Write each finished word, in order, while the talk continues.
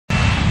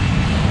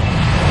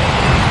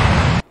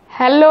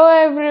Hello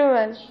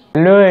everyone.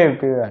 Hello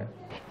everyone.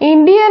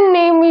 Indian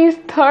Navy is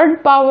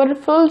third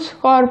powerful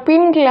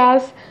Scorpion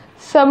class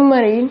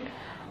submarine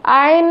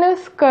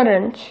INS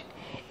Karanj,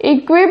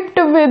 equipped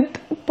with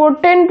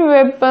potent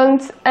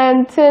weapons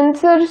and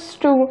sensors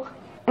to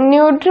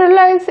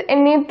neutralize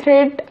any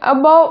threat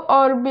above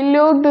or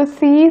below the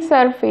sea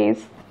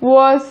surface,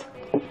 was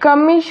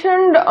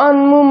commissioned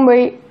on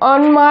Mumbai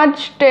on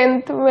March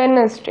 10th,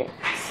 Wednesday.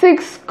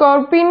 6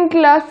 Scorpion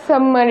class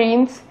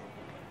submarines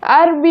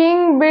are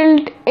being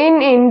built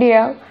in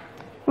India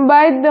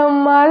by the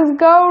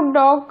Mazgaon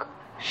Dock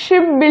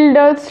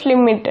Shipbuilders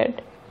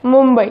Limited,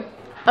 Mumbai,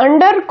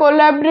 under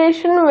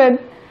collaboration with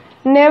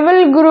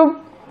Naval Group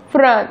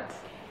France.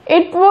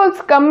 It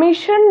was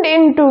commissioned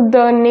into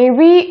the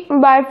Navy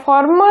by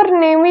former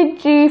Navy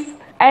Chief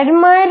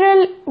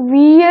Admiral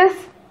V.S.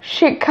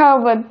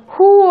 Shekhawat,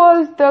 who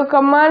was the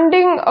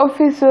commanding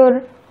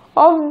officer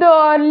of the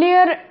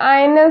earlier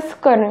INS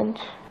Karanj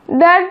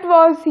that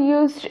was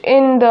used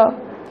in the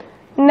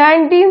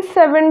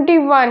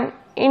 1971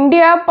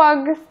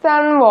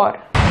 India-Pakistan War.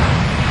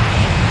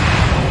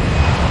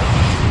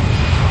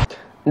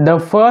 The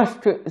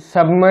first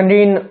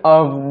submarine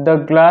of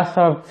the class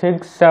of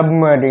 6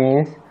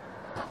 submarines,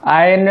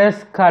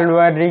 INS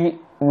Karanj,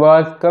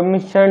 was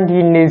commissioned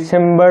in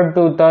December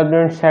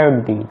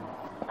 2017,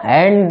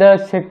 and the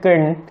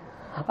second,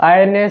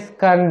 INS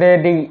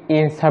Karanj,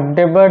 in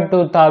September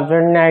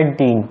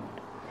 2019.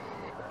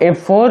 A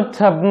fourth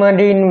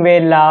submarine,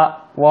 Vela,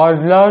 was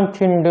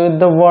launched into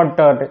the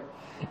water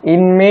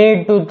in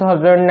May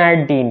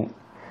 2019,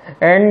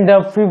 and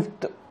the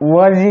fifth,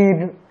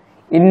 Wazir,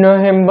 in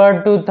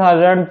November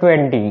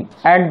 2020,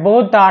 and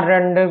both are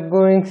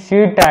undergoing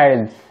sea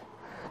trials.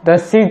 The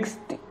sixth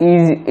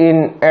is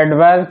in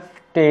advanced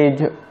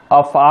stage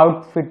of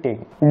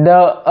outfitting.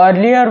 The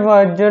earlier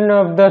version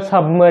of the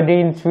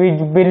submarines, which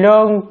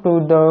belonged to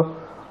the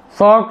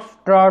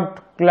Foxtrot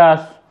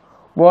class,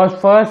 was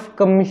first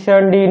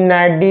commissioned in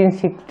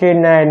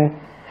 1969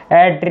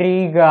 at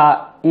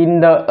Riga in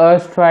the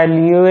erstwhile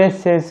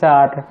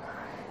USSR,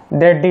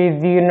 that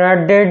is, the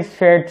United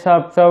States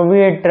of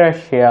Soviet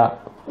Russia.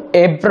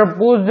 A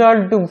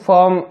proposal to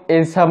form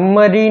a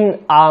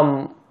submarine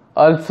arm,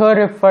 also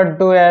referred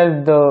to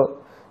as the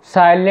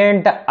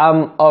silent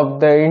arm of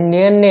the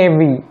Indian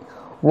Navy,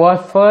 was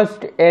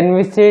first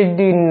envisaged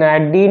in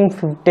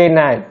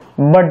 1959,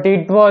 but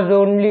it was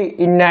only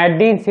in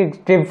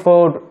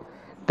 1964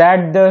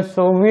 that the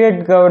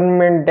Soviet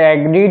government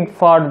agreed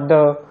for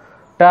the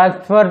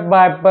transfer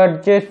by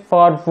purchase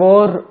for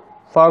 4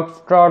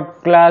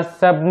 Foxtrot class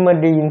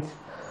submarines,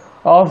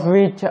 of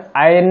which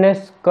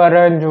INS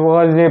Karanj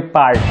was a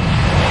part.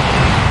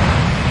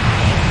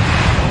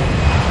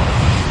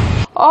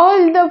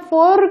 All the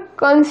 4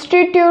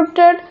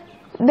 constituted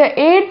the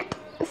 8th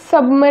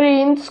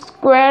submarine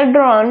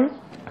squadron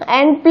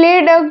and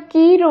played a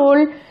key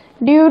role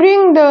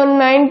during the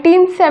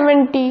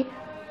 1970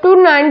 to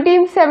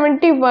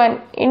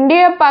 1971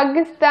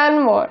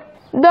 India-Pakistan War.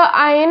 The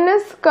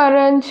INS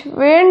Karanj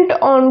went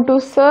on to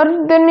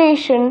serve the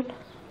nation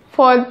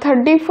for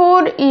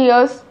 34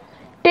 years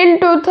till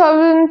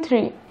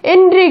 2003.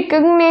 In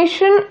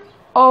recognition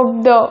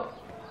of the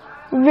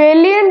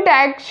valiant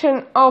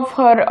action of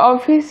her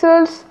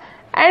officers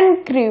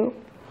and crew,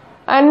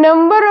 a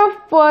number of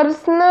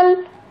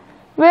personnel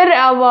were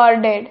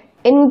awarded,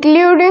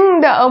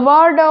 including the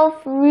award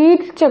of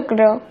Veer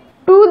Chakra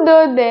to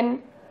the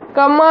then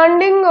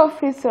commanding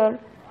officer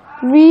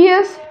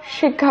V.S.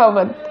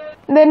 Shekhawat.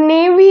 The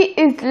Navy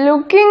is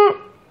looking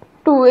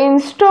to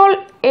install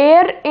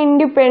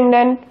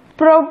air-independent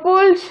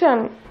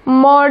propulsion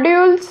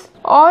modules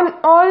on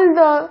all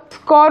the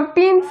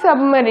Scorpion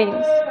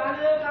submarines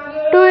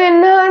to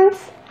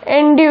enhance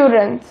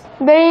endurance.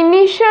 The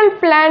initial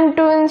plan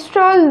to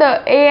install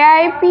the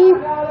AIP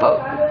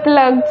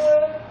plugs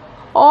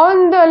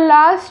on the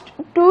last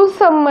 2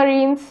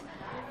 submarines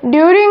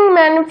during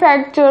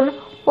manufacture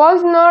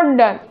was not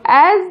done,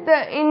 as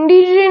the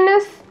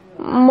indigenous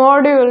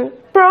module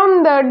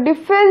from the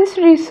Defense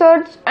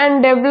Research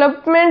and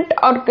Development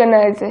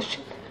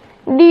Organization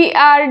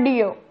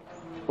 (DRDO)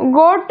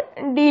 got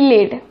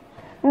delayed.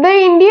 The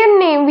Indian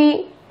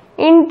Navy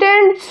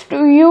intends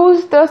to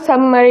use the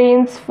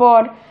submarines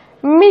for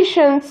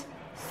missions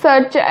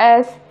such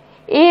as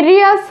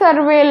area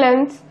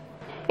surveillance,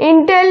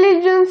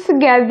 intelligence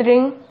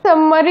gathering,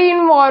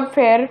 submarine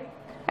warfare,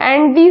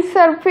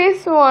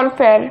 anti-surface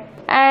warfare,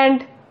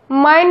 and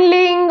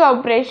mine-laying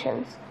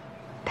operations.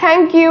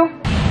 Thank you.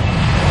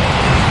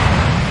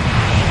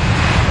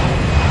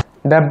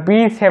 The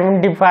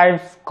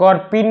B-75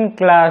 Scorpion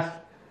class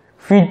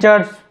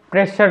features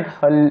pressure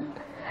hull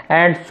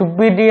and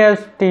superior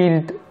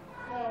stealth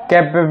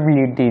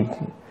capabilities.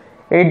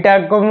 It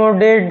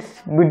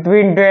accommodates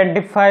between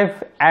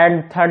 25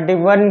 and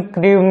 31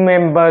 crew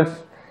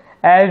members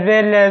as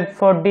well as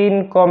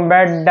 14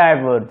 combat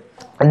divers.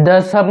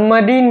 The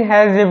submarine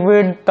has a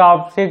width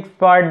of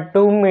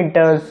 6.2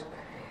 meters,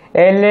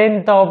 a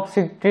length of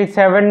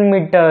 67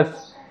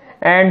 meters,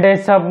 and a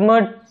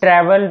submerged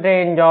travel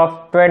range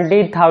of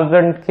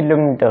 20,000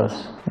 kilometers.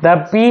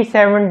 The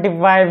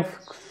P-75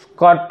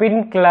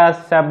 Scorpion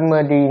class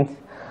submarines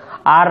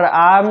are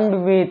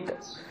armed with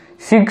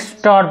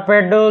 6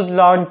 torpedo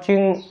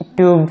launching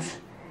tubes,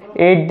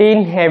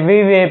 18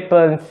 heavy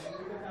weapons,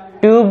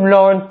 tube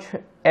launch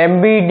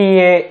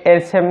MBDA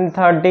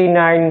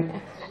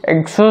SM-39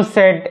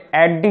 Exocet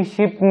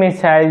anti-ship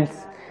missiles,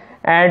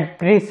 and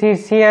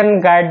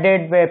precision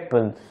guided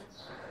weapons.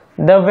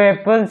 The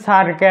weapons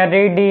are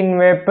carried in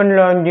weapon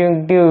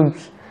launching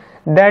tubes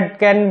that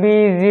can be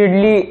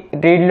easily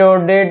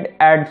reloaded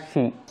at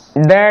sea.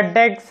 The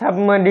attack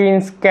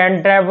submarines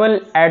can travel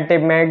at a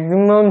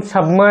maximum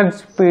submerged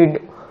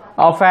speed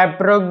of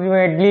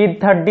approximately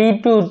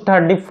 30 to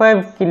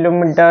 35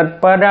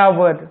 km per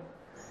hour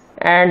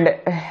and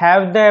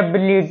have the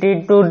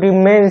ability to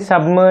remain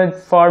submerged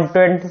for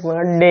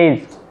 21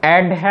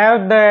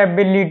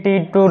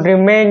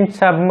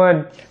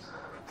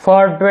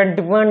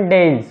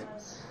 days.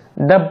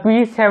 The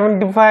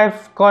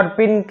P-75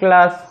 Scorpion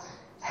class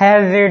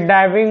has a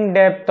diving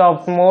depth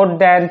of more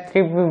than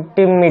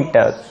 350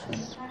 meters.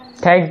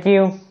 Thank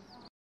you.